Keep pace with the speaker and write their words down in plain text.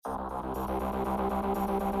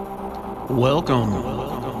Welcome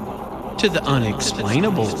to the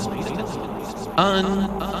unexplainable,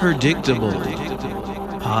 unpredictable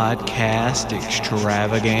podcast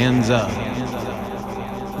extravaganza.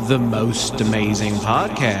 The most amazing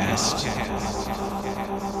podcast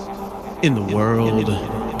in the world.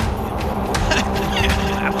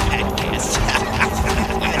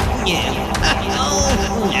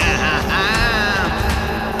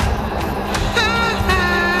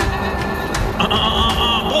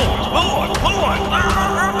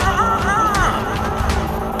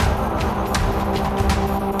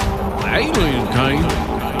 Alien came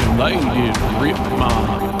and they just ripped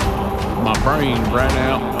my brain right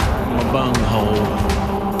out my bunghole.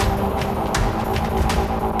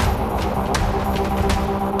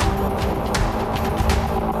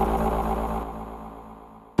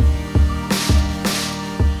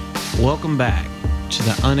 Welcome back to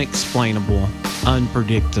the unexplainable,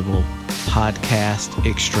 unpredictable podcast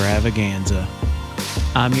extravaganza.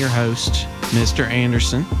 I'm your host, Mr.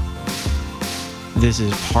 Anderson. This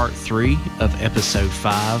is part 3 of episode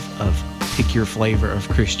 5 of Pick Your Flavor of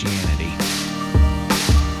Christianity.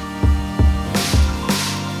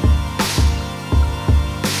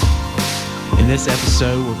 In this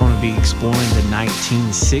episode, we're going to be exploring the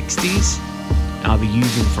 1960s. I'll be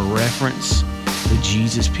using for reference the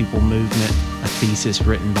Jesus People Movement, a thesis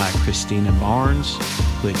written by Christina Barnes,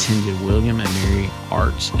 who attended William and Mary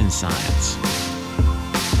Arts and Science.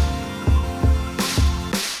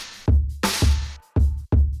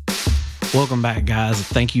 Welcome back, guys.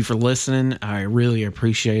 Thank you for listening. I really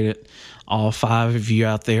appreciate it. All 5 of you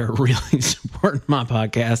out there really supporting my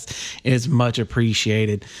podcast. It's much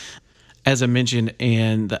appreciated. As I mentioned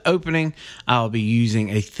in the opening, I'll be using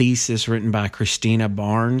a thesis written by Christina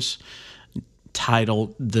Barnes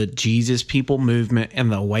titled The Jesus People Movement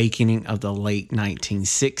and the Awakening of the Late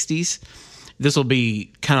 1960s. This will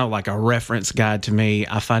be kind of like a reference guide to me.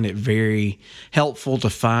 I find it very helpful to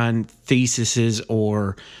find theses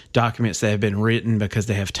or documents that have been written because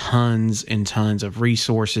they have tons and tons of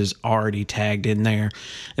resources already tagged in there.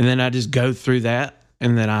 And then I just go through that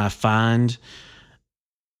and then I find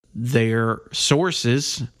their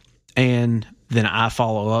sources and then I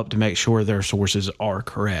follow up to make sure their sources are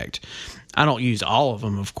correct. I don't use all of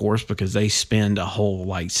them, of course, because they spend a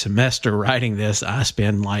whole semester writing this. I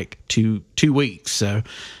spend two weeks. So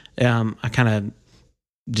I kind of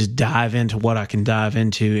just dive into what I can dive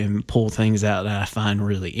into and pull things out that I find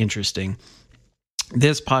really interesting.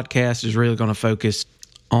 This podcast is really going to focus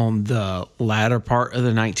on the latter part of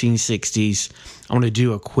the 1960s. I want to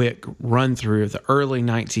do a quick run through of the early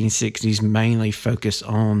 1960s, mainly focus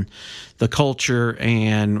on the culture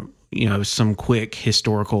and some quick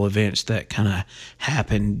historical events that kind of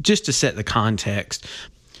happened just to set the context.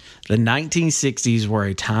 The 1960s were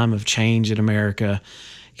a time of change in America,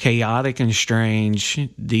 chaotic and strange.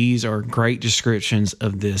 These are great descriptions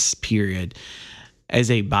of this period. As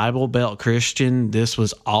a Bible Belt Christian, this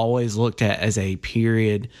was always looked at as a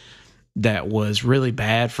period that was really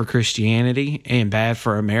bad for Christianity and bad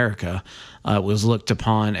for America. It was looked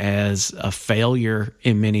upon as a failure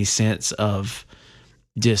in many sense of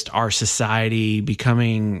just our society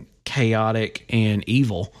becoming chaotic and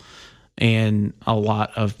evil. And a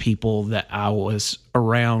lot of people that I was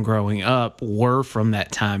around growing up were from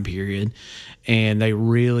that time period. And they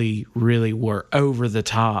really, really were over the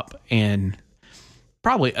top and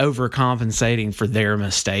probably overcompensating for their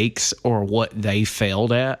mistakes or what they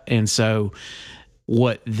failed at. And so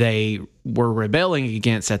what they were rebelling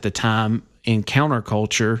against at the time in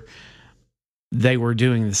counterculture, they were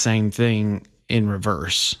doing the same thing in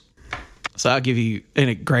reverse. So I'll give you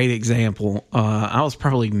a great example. I was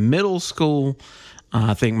probably middle school.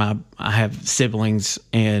 I think I have siblings,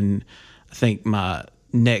 and I think my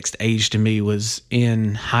next age to me was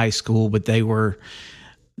in high school, but they were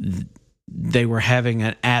having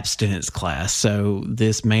an abstinence class. So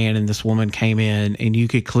this man and this woman came in, and you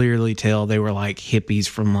could clearly tell they were like hippies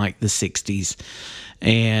from the 60s.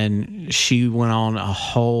 And she went on a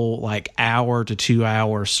whole hour to 2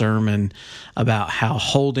 hour sermon about how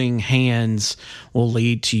holding hands will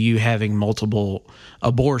lead to you having multiple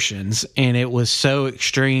abortions. And it was so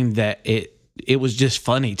extreme that it was just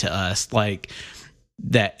funny to us, that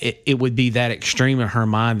it would be that extreme in her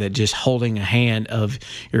mind that just holding a hand of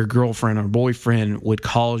your girlfriend or boyfriend would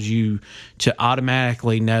cause you to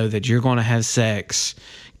automatically know that you're going to have sex,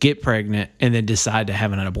 get pregnant, and then decide to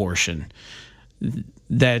have an abortion.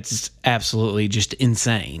 That's absolutely just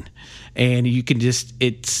insane. And you can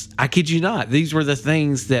I kid you not, these were the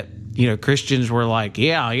things that, Christians were like,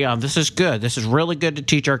 yeah, this is good. This is really good to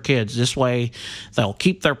teach our kids. This way they'll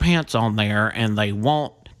keep their pants on there and they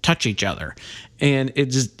won't touch each other. And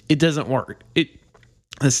it doesn't work.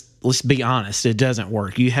 Let's be honest, it doesn't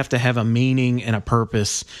work. You have to have a meaning and a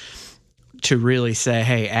purpose to really say,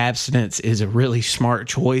 hey, abstinence is a really smart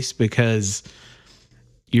choice because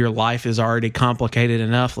your life is already complicated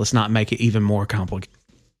enough. Let's not make it even more complicated.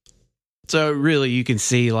 So really you can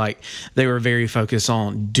see like they were very focused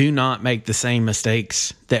on do not make the same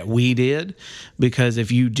mistakes that we did, because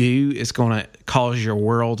if you do, it's going to cause your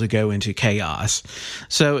world to go into chaos.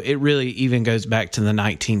 So it really even goes back to the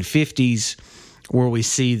 1950s where we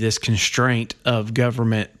see this constraint of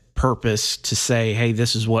government purpose to say, hey,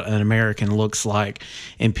 this is what an American looks like.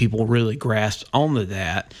 And people really grasped onto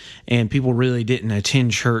that. And people really didn't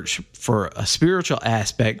attend church for a spiritual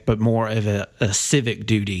aspect, but more of a civic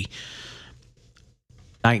duty.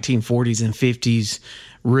 1940s and 50s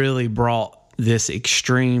really brought this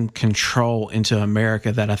extreme control into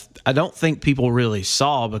America that I don't think people really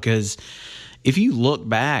saw, because if you look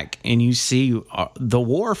back and you see the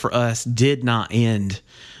war for us did not end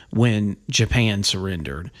when Japan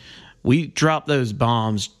surrendered. We dropped those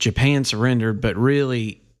bombs, Japan surrendered, but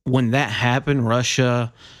really when that happened,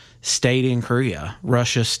 Russia stayed in Korea.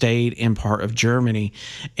 Russia stayed in part of Germany,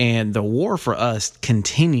 and the war for us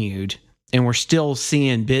continued, and we're still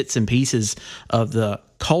seeing bits and pieces of the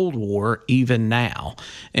Cold War even now.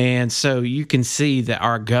 And so you can see that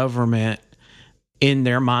our government, in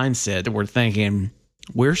their mindset, that we're thinking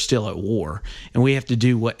we're still at war and we have to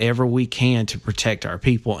do whatever we can to protect our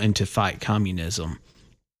people and to fight communism.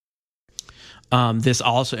 This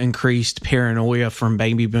also increased paranoia from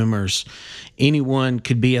baby boomers. Anyone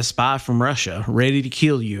could be a spy from Russia, ready to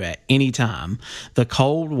kill you at any time. The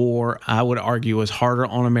Cold War, I would argue, was harder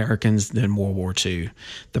on Americans than World War II.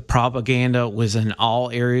 The propaganda was in all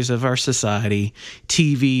areas of our society.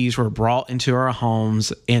 TVs were brought into our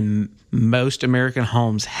homes, and most American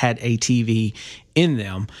homes had a TV in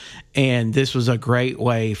them. And this was a great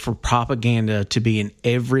way for propaganda to be in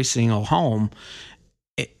every single home.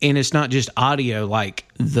 And it's not just audio like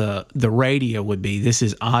the radio would be. This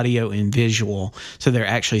is audio and visual. So they're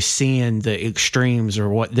actually seeing the extremes or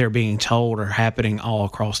what they're being told are happening all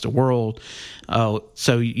across the world.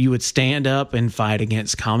 So you would stand up and fight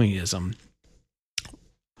against communism.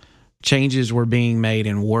 Changes were being made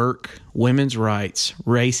in work, women's rights,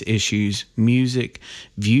 race issues, music,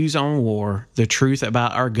 views on war. The truth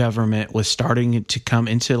about our government was starting to come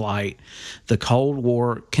into light. The Cold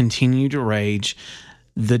War continued to rage.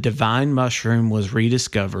 The divine mushroom was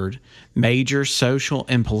rediscovered. Major social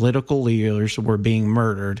and political leaders were being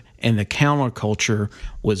murdered, and the counterculture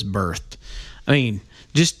was birthed. I mean,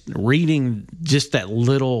 just reading just that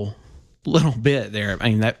little bit there, I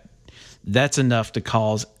mean, that's enough to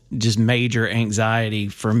cause just major anxiety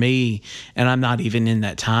for me, and I'm not even in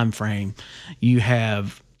that time frame. You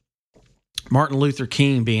have Martin Luther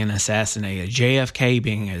King being assassinated, JFK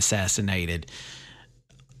being assassinated.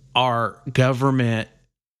 Our government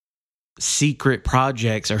secret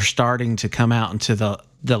projects are starting to come out into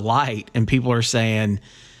the light, and people are saying,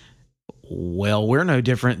 well, we're no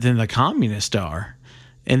different than the communists are.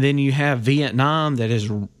 And then you have Vietnam that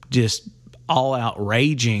is just all out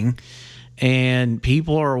raging, and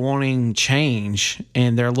people are wanting change,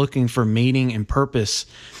 and they're looking for meaning and purpose,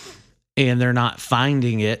 and they're not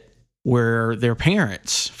finding it where their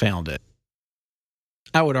parents found it.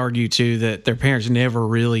 I would argue, too, that their parents never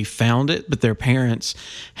really found it, but their parents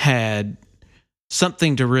had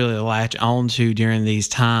something to really latch onto during these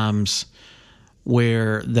times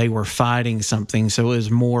where they were fighting something. So it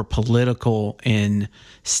was more political in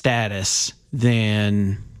status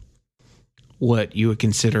than what you would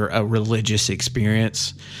consider a religious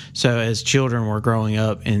experience. So as children were growing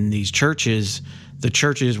up in these churches, the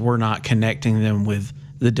churches were not connecting them with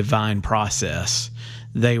the divine process.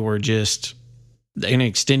 They were just an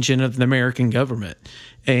extension of the American government,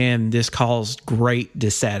 and this caused great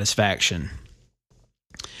dissatisfaction.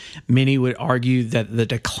 Many would argue that the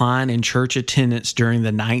decline in church attendance during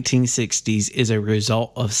the 1960s is a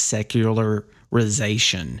result of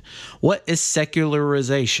secularization. What is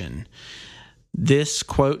secularization? This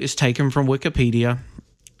quote is taken from Wikipedia.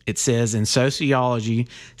 It says, in sociology,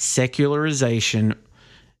 secularization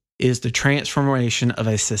is the transformation of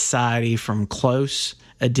a society from close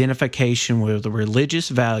identification with the religious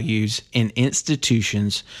values and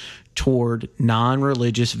institutions toward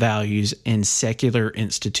non-religious values and secular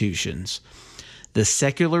institutions. The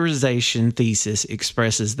secularization thesis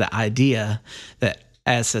expresses the idea that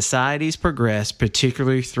as societies progress,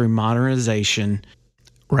 particularly through modernization,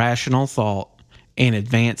 rational thought, and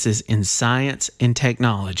advances in science and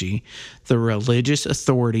technology, the religious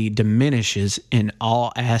authority diminishes in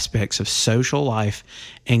all aspects of social life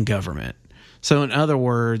and government. So in other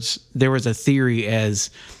words, there was a theory as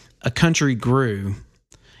a country grew,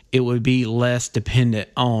 it would be less dependent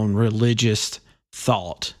on religious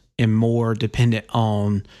thought and more dependent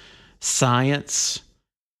on science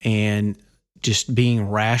and just being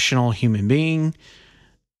rational human being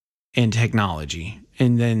and technology.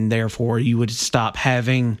 And then therefore you would stop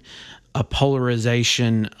having a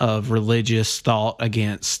polarization of religious thought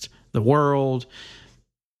against the world,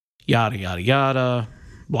 yada, yada, yada,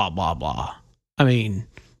 blah, blah, blah. I mean,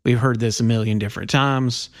 we've heard this a million different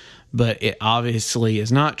times, but it obviously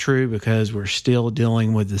is not true because we're still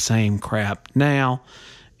dealing with the same crap now.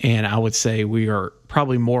 And I would say we are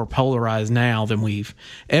probably more polarized now than we've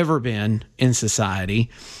ever been in society.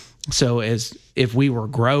 So as if we were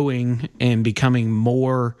growing and becoming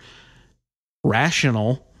more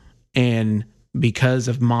rational, and because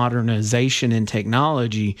of modernization and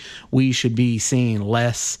technology, we should be seeing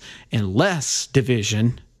less and less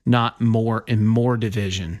division, not more and more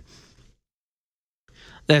division.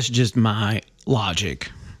 That's just my logic.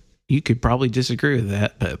 You could probably disagree with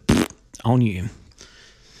that, but on you.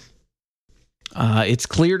 It's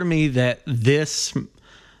clear to me that this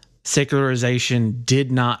secularization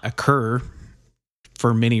did not occur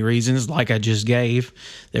for many reasons, like I just gave,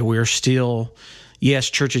 that we're still, yes,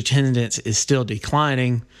 church attendance is still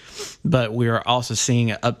declining, but we are also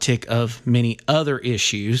seeing an uptick of many other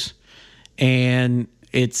issues, and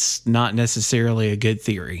it's not necessarily a good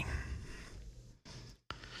theory.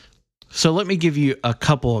 So let me give you a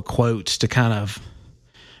couple of quotes to kind of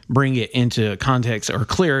bring it into context or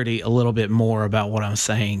clarity a little bit more about what I'm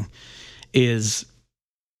saying. So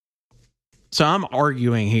I'm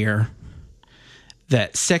arguing here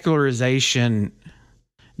that secularization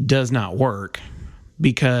does not work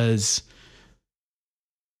because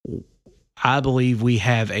I believe we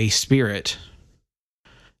have a spirit.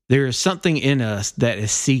 There is something in us that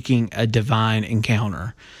is seeking a divine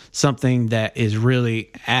encounter, something that is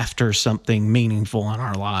really after something meaningful in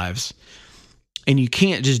our lives. And you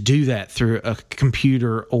can't just do that through a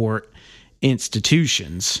computer or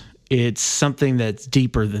institutions. It's something that's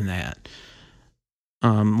deeper than that.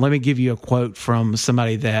 Let me give you a quote from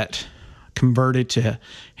somebody that converted to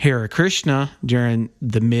Hare Krishna during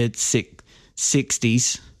the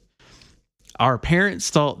mid-60s. Our parents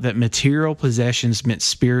thought that material possessions meant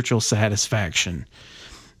spiritual satisfaction.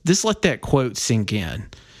 Just let that quote sink in.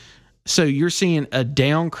 So you're seeing a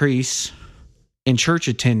downcrease in church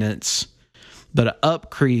attendance, but an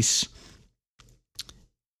upcrease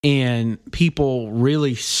in people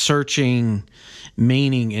really searching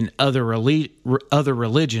meaning in other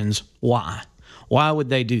religions. Why? Why would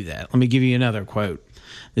they do that? Let me give you another quote.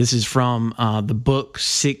 This is from the book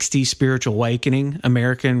 60 Spiritual Awakening,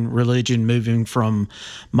 American Religion Moving from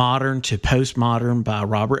Modern to Postmodern by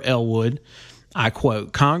Robert Elwood. I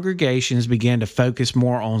quote, "Congregations began to focus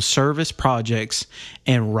more on service projects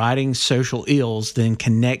and righting social ills than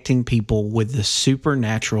connecting people with the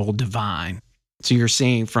supernatural divine." So you're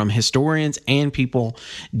seeing from historians and people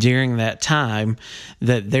during that time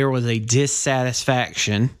that there was a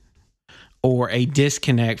dissatisfaction or a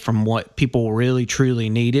disconnect from what people really truly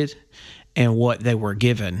needed and what they were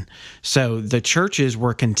given. So the churches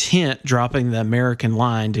were content dropping the American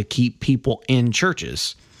line to keep people in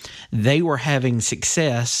churches. They were having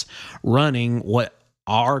success running what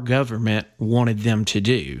our government wanted them to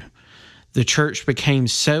do. The church became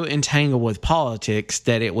so entangled with politics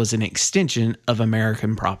that it was an extension of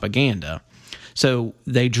American propaganda. So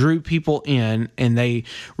they drew people in, and they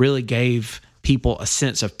really gave people a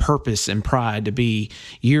sense of purpose and pride to be,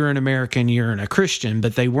 you're an American, you're a Christian,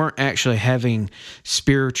 but they weren't actually having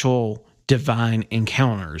spiritual divine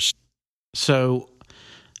encounters. So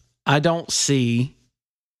I don't see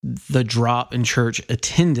the drop in church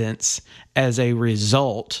attendance as a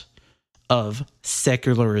result of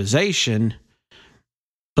secularization,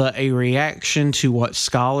 but a reaction to what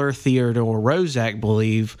scholar Theodore Roszak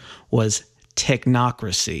believed was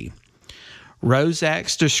technocracy.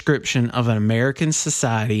 Roszak's description of an American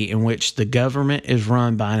society in which the government is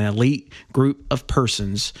run by an elite group of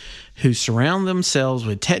persons who surround themselves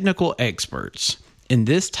with technical experts. In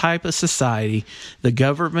this type of society, the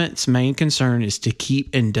government's main concern is to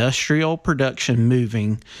keep industrial production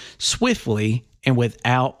moving swiftly and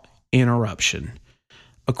without interruption.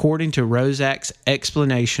 According to Roszak's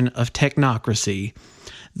explanation of technocracy,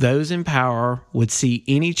 those in power would see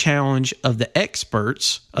any challenge of the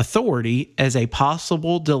experts' authority as a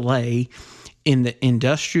possible delay in the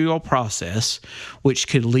industrial process, which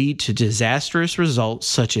could lead to disastrous results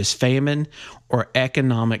such as famine or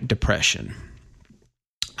economic depression.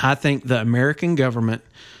 I think the American government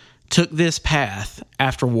took this path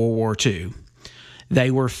after World War II. They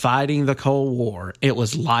were fighting the Cold War. It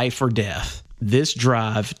was life or death. This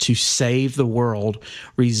drive to save the world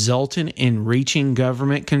resulted in reaching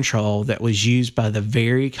government control that was used by the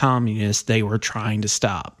very communists they were trying to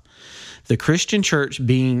stop. The Christian church,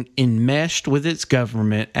 being enmeshed with its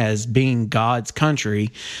government as being God's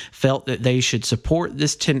country, felt that they should support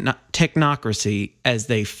this technocracy, as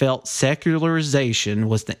they felt secularization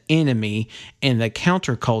was the enemy and the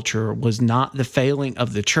counterculture was not the failing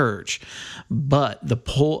of the church, but the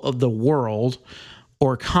pull of the world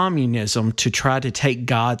or communism to try to take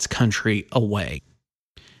God's country away.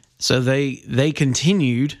 So they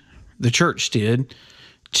continued, the church did,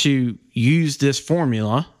 to use this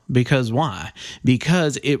formula. Because why?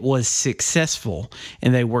 Because it was successful,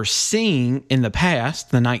 and they were seeing in the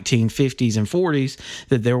past, the 1950s and 40s,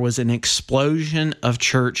 that there was an explosion of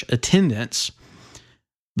church attendance.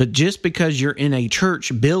 But just because you're in a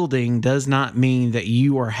church building does not mean that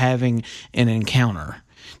you are having an encounter.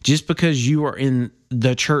 Just because you are in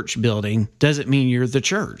the church building doesn't mean you're the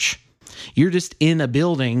church. You're just in a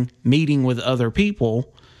building meeting with other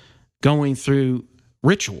people, going through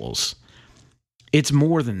rituals. It's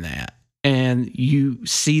more than that. And you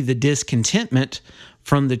see the discontentment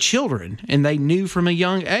from the children, and they knew from a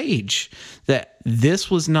young age that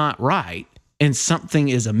this was not right and something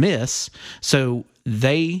is amiss. So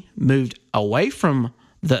they moved away from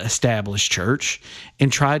the established church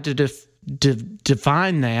and tried to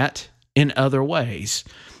define that in other ways,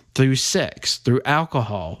 through sex, through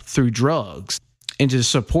alcohol, through drugs. And to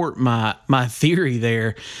support my theory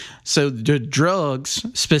there, so the drugs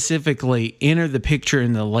specifically enter the picture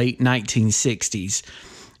in the late 1960s.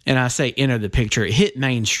 And I say enter the picture, it hit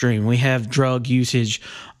mainstream. We have drug usage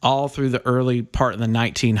all through the early part of the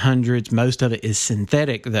 1900s. Most of it is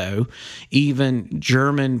synthetic, though. Even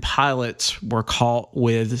German pilots were caught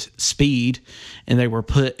with speed, and they were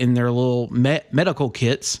put in their little medical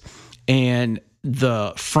kits. And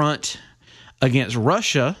the front against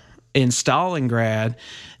Russia, in Stalingrad,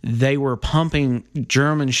 they were pumping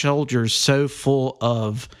German soldiers so full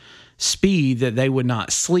of speed that they would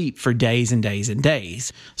not sleep for days and days and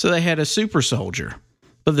days. So they had a super soldier.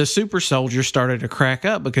 But the super soldier started to crack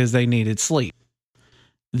up because they needed sleep.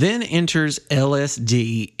 Then enters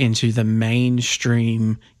LSD into the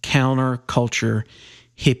mainstream counterculture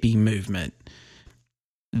hippie movement.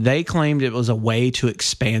 They claimed it was a way to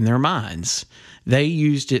expand their minds. They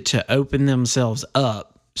used it to open themselves up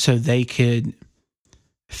so they could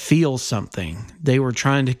feel something. They were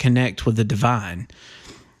trying to connect with the divine.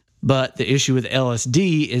 But the issue with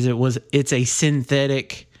LSD is it's a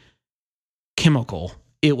synthetic chemical.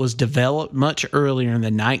 It was developed much earlier in the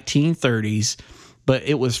 1930s, but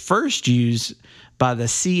it was first used by the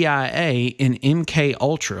CIA in MK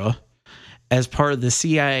Ultra as part of the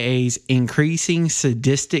CIA's increasing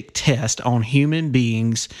sadistic test on human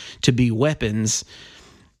beings to be weapons.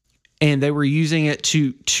 And they were using it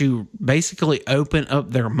to basically open up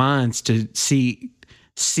their minds to see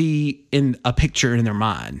in a picture in their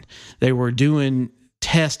mind. They were doing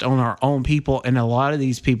tests on our own people, and a lot of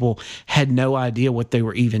these people had no idea what they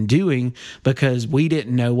were even doing because we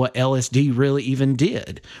didn't know what LSD really even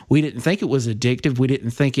did. We didn't think it was addictive. We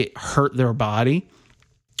didn't think it hurt their body.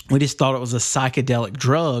 We just thought it was a psychedelic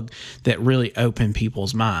drug that really opened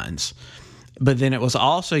people's minds. But then it was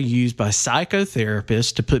also used by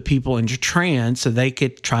psychotherapists to put people into trance so they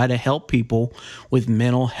could try to help people with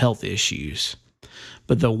mental health issues.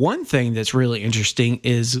 But the one thing that's really interesting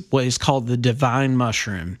is what is called the divine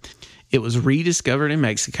mushroom. It was rediscovered in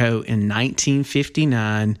Mexico in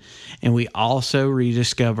 1959, and we also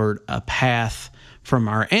rediscovered a path from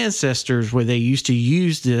our ancestors where they used to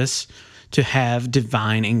use this to have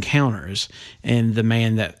divine encounters. And the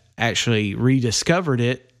man that actually rediscovered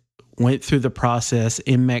it went through the process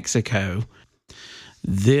in Mexico.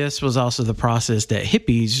 This was also the process that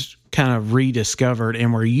hippies kind of rediscovered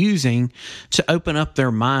and were using to open up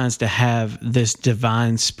their minds to have this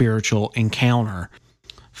divine spiritual encounter.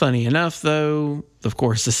 Funny enough, though, of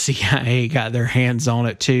course, the CIA got their hands on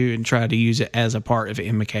it too and tried to use it as a part of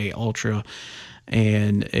MK Ultra,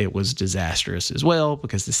 and it was disastrous as well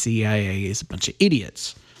because the CIA is a bunch of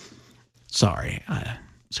idiots. Sorry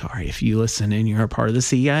if you listen and you're a part of the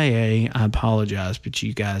CIA, I apologize, but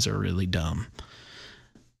you guys are really dumb.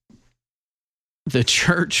 The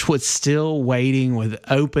church was still waiting with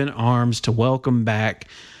open arms to welcome back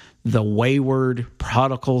the wayward,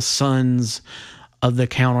 prodigal sons of the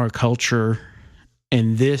counterculture,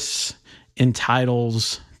 and this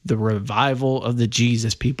entitles the revival of the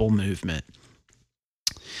Jesus People movement.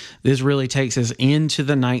 This really takes us into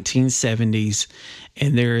the 1970s,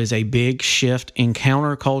 and there is a big shift in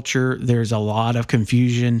counterculture. There's a lot of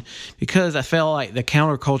confusion because I felt like the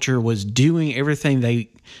counterculture was doing everything they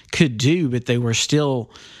could do, but they were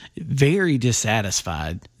still very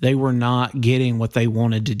dissatisfied. They were not getting what they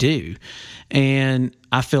wanted to do. And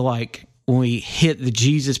I feel like when we hit the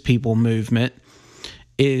Jesus People movement,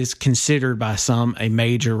 it is considered by some a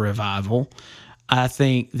major revival. I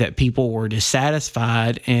think that people were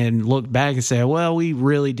dissatisfied and looked back and said, well, we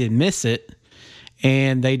really did miss it.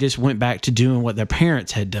 And they just went back to doing what their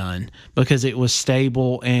parents had done because it was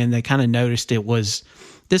stable, and they kind of noticed it was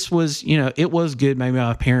good. Maybe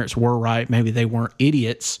my parents were right. Maybe they weren't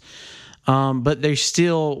idiots. But they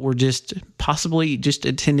still were just possibly just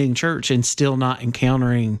attending church and still not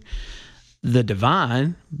encountering the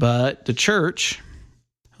divine. But the church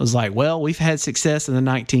was like, well, we've had success in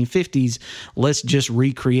the 1950s. Let's just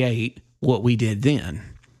recreate what we did then.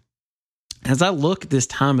 As I look at this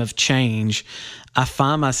time of change, I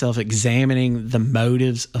find myself examining the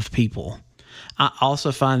motives of people. I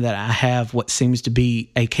also find that I have what seems to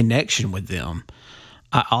be a connection with them.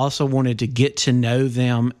 I also wanted to get to know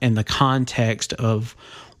them in the context of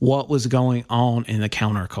what was going on in the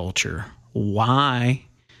counterculture. Why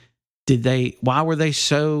were they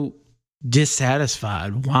so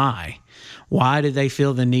dissatisfied? Why did they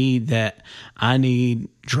feel the need that I need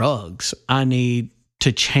drugs? I need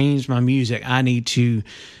to change my music. I need to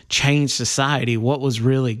change society. What was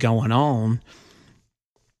really going on?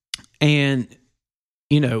 And,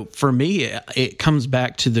 for me, it comes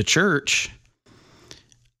back to the church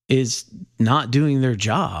is not doing their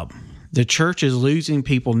job. The church is losing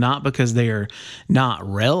people not because they are not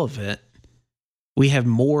relevant. We have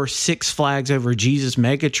more Six Flags Over Jesus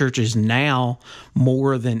megachurches now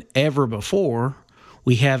more than ever before.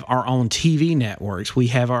 We have our own TV networks. We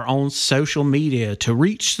have our own social media to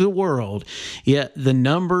reach the world. Yet the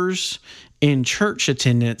numbers in church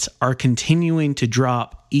attendance are continuing to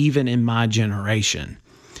drop even in my generation.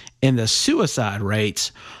 And the suicide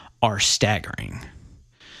rates are staggering.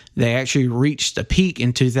 They actually reached a peak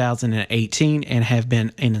in 2018 and have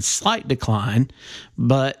been in a slight decline,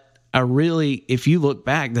 but if you look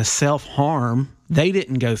back, the self-harm, they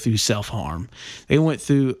didn't go through self-harm. They went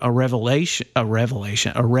through a revolution in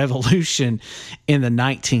the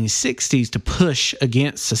 1960s to push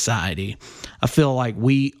against society. I feel like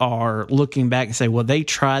we are looking back and say, well, they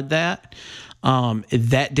tried that.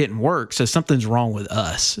 That didn't work. So something's wrong with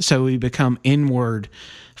us. So we become inward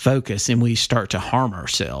focused and we start to harm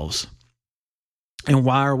ourselves. And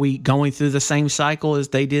why are we going through the same cycle as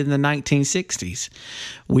they did in the 1960s?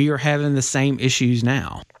 We are having the same issues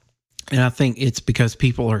now. And I think it's because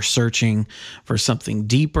people are searching for something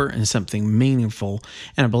deeper and something meaningful.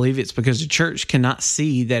 And I believe it's because the church cannot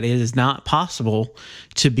see that it is not possible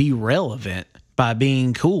to be relevant by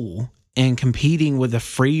being cool and competing with the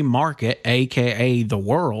free market, aka the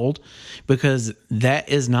world, because that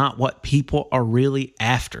is not what people are really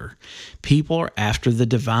after. People are after the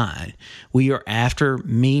divine. We are after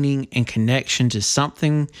meaning and connection to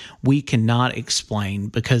something we cannot explain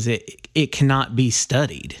because it cannot be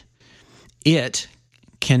studied. It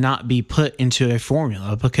cannot be put into a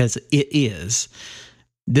formula because it is.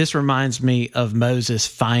 This reminds me of Moses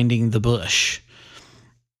finding the bush.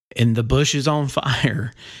 And the bush is on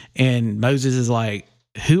fire. And Moses is like,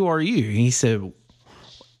 who are you? And he said,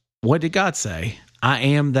 what did God say? I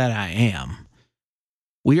am that I am.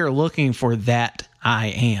 We are looking for that I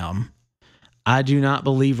am. I do not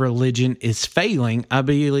believe religion is failing. I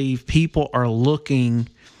believe people are looking,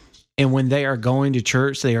 and when they are going to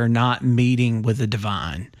church, they are not meeting with the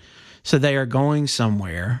divine. So they are going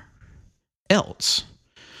somewhere else.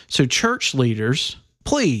 So church leaders,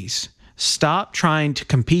 please stop trying to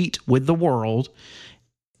compete with the world.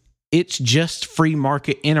 It's just free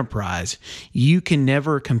market enterprise. You can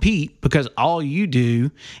never compete because all you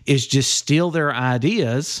do is just steal their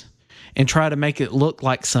ideas and try to make it look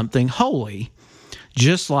like something holy,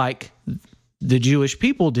 just like the Jewish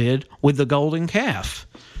people did with the golden calf.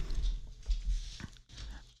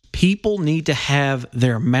 People need to have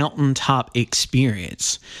their mountaintop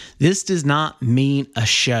experience. This does not mean a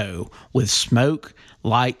show with smoke,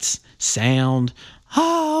 lights, sound.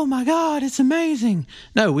 Oh my God, it's amazing.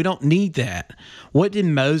 No, we don't need that. What did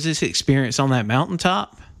Moses experience on that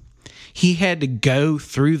mountaintop? He had to go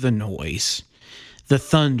through the noise, the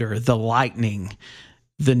thunder, the lightning,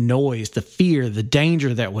 the noise, the fear, the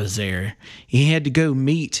danger that was there. He had to go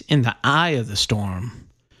meet in the eye of the storm,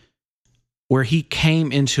 where he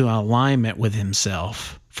came into alignment with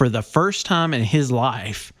himself. For the first time in his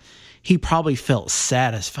life, he probably felt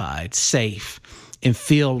satisfied, safe, and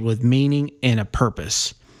filled with meaning and a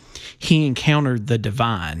purpose. he encountered the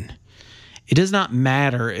divine. It does not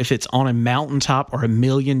matter if it's on a mountaintop or $1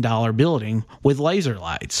 million building with laser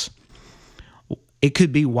lights. It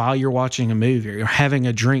could be while you're watching a movie or having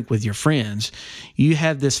a drink with your friends. You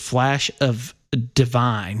have this flash of a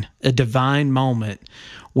divine moment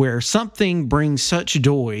where something brings such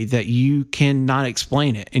joy that you cannot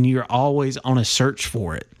explain it, and you're always on a search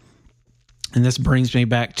for it. And this brings me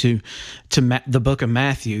back to the book of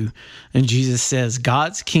Matthew. And Jesus says,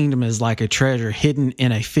 God's kingdom is like a treasure hidden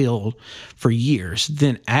in a field for years,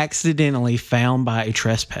 then accidentally found by a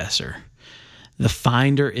trespasser. The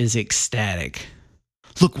finder is ecstatic.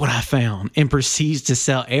 Look what I found, and proceeds to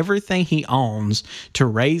sell everything he owns to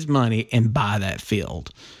raise money and buy that field.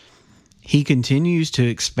 He continues to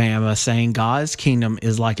expand by saying God's kingdom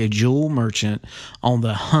is like a jewel merchant on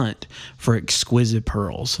the hunt for exquisite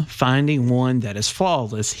pearls. Finding one that is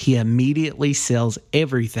flawless, he immediately sells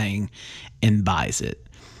everything and buys it.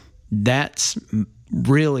 That's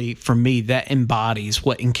really, for me, that embodies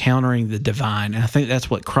what encountering the divine. And I think that's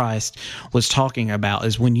what Christ was talking about,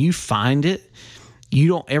 is when you find it, you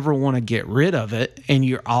don't ever want to get rid of it, and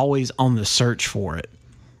you're always on the search for it.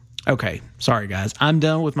 Okay, sorry guys. I'm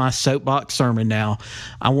done with my soapbox sermon now.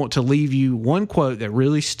 I want to leave you one quote that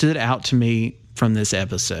really stood out to me from this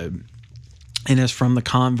episode. And it's from the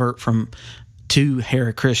convert to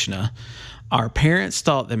Hare Krishna. Our parents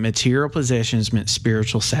thought that material possessions meant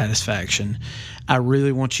spiritual satisfaction. I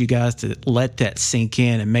really want you guys to let that sink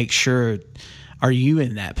in and make sure, are you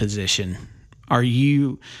in that position? Are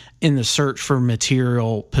you in the search for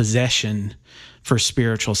material possession for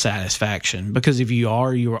spiritual satisfaction? Because if you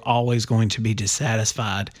are always going to be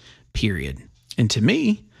dissatisfied, period. And to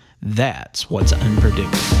me, that's what's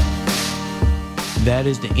unpredictable. That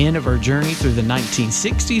is the end of our journey through the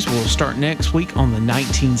 1960s. We'll start next week on the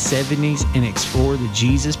 1970s and explore the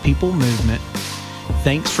Jesus People movement.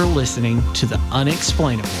 Thanks for listening to the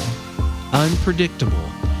Unexplainable, Unpredictable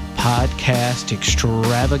Podcast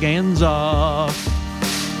Extravaganza.